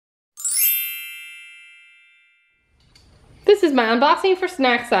This is my unboxing for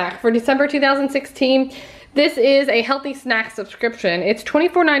SnackSack for December 2016. This is a healthy snack subscription. It's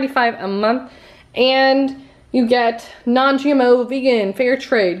 $24.95 a month and you get non-GMO, vegan, fair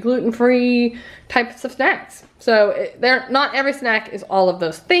trade, gluten-free types of snacks. So not every snack is all of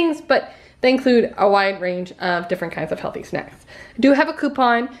those things, but they include a wide range of different kinds of healthy snacks. I do have a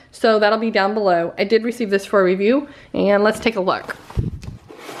coupon, so that'll be down below. I did receive this for a review, and let's take a look.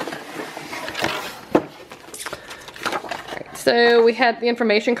 So we had the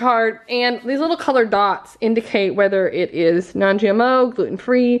information card, and these little colored dots indicate whether it is non-GMO,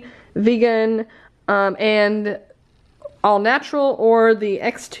 gluten-free, vegan, and all natural, or the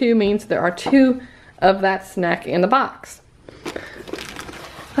X2 means there are 2 of that snack in the box.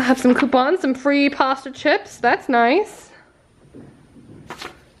 I have some coupons, some free pasta chips. That's nice.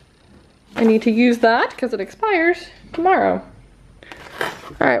 I need to use that because it expires tomorrow.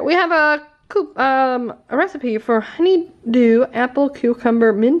 Alright, we have a recipe for honeydew apple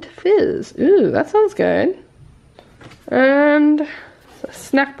cucumber mint fizz. Ooh, that sounds good. And a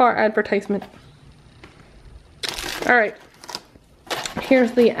snack bar advertisement. Alright,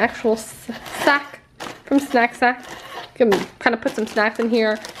 here's the actual sack from SnackSack. You can kind of put some snacks in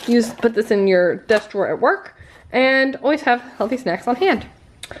here. Put this in your desk drawer at work, and always have healthy snacks on hand.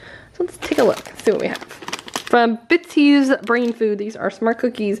 So let's take a look, see what we have. From Bitsy's Brain Food, these are Smart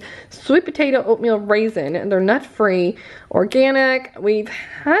Cookies, sweet potato oatmeal raisin, and they're nut-free, organic. We've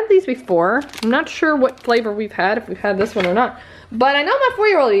had these before. I'm not sure what flavor we've had, if we've had this one or not. But I know my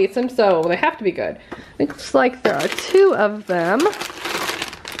 4-year-old eats them, so they have to be good. It looks like there are 2 of them.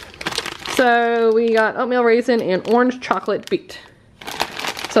 So we got oatmeal raisin and orange chocolate beet.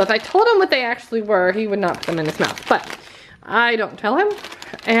 So if I told him what they actually were, he would not put them in his mouth. But I don't tell him,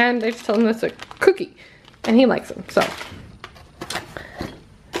 and I just tell him it's a cookie. And he likes them, so.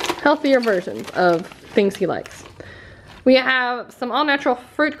 Healthier versions of things he likes. We have some all-natural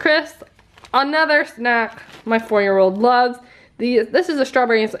fruit crisps. Another snack my 4-year-old loves. This is the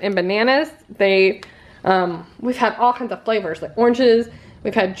strawberries and bananas. We've had all kinds of flavors, like oranges.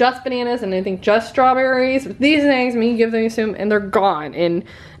 We've had just bananas and I think just strawberries. These things, you give them to them and they're gone and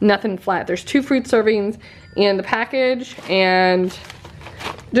nothing flat. There's 2 fruit servings in the package and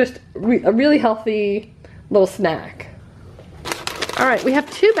just a really healthy little snack. Alright, we have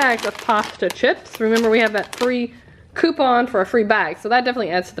 2 bags of pasta chips. Remember, we have that free coupon for a free bag, so that definitely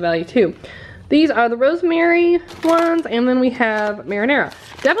adds to the value too. These are the rosemary ones, and then we have marinara.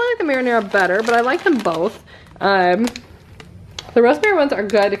 Definitely like the marinara better, but I like them both. The rosemary ones are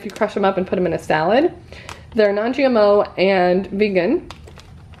good if you crush them up and put them in a salad. They're non-GMO and vegan.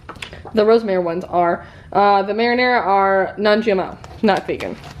 The rosemary ones are. The marinara are non-GMO, not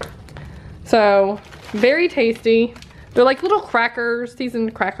vegan. So, very tasty. They're like little crackers,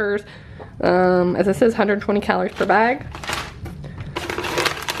 seasoned crackers. As it says, 120 calories per bag.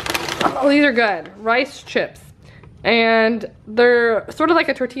 Oh, these are good. Rice chips. And they're sort of like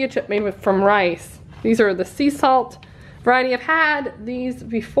a tortilla chip made from rice. These are the sea salt variety. I've had these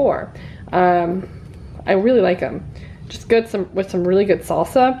before. I really like them. Just good with some really good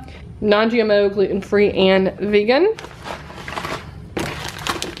salsa. Non-GMO, gluten-free, and vegan.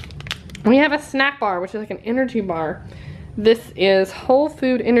 We have a snack bar, which is like an energy bar. This is Whole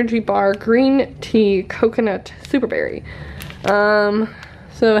Food Energy Bar Green Tea Coconut Superberry.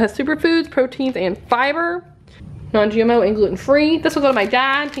 So it has superfoods, proteins, and fiber. Non-GMO and gluten-free. This will go to my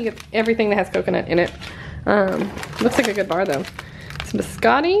dad. He gets everything that has coconut in it. Looks like a good bar though. It's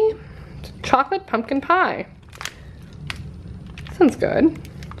biscotti, chocolate pumpkin pie. Sounds good.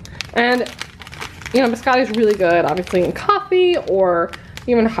 And you know, biscotti is really good, obviously in coffee or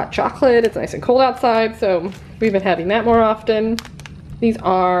even hot chocolate. It's nice and cold outside, so we've been having that more often. These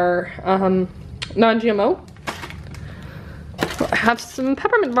are non-GMO. I have some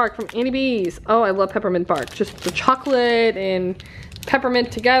peppermint bark from Annie B's. Oh, I love peppermint bark. Just the chocolate and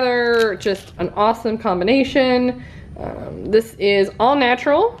peppermint together, just an awesome combination. This is all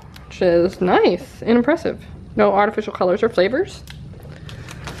natural, which is nice and impressive. No artificial colors or flavors.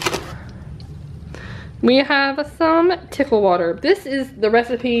 We have some tickle water. This is the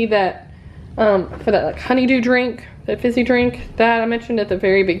recipe that for that like honeydew drink, that fizzy drink that I mentioned at the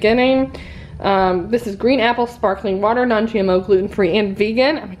very beginning. This is green apple sparkling water, non-GMO, gluten-free, and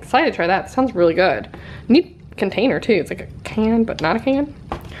vegan. I'm excited to try that. It sounds really good. Neat container too. It's like a can, but not a can.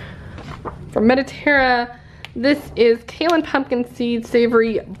 From Mediterra, this is kale and pumpkin seed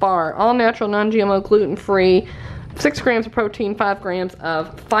savory bar. All natural, non-GMO, gluten-free. 6 grams of protein, 5 grams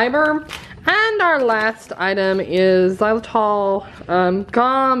of fiber. And our last item is xylitol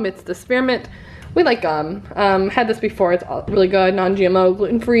gum. It's the spearmint. We like gum. Had this before. It's really good, non-GMO,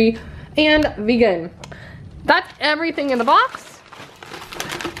 gluten-free, and vegan. that's everything in the box.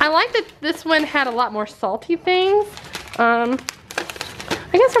 I like that this one had a lot more salty things.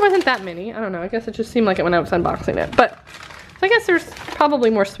 I guess there wasn't that many. I don't know. I guess it just seemed like it when I was unboxing it. But I guess there's probably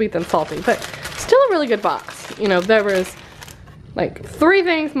more sweet than salty. But still a really good box. You know, there was like 3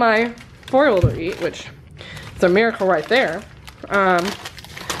 things my 4-year-old would eat, which is a miracle right there.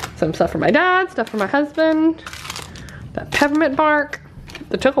 Some stuff for my dad, stuff for my husband. That peppermint bark.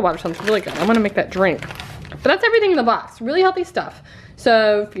 The chocolate water sounds really good. I'm gonna make that drink. But that's everything in the box. Really healthy stuff.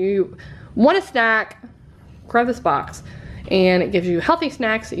 So if you want a snack, grab this box. And it gives you healthy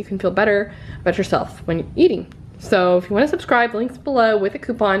snacks so you can feel better about yourself when you're eating. So if you want to subscribe, links below with a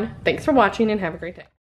coupon. Thanks for watching and have a great day.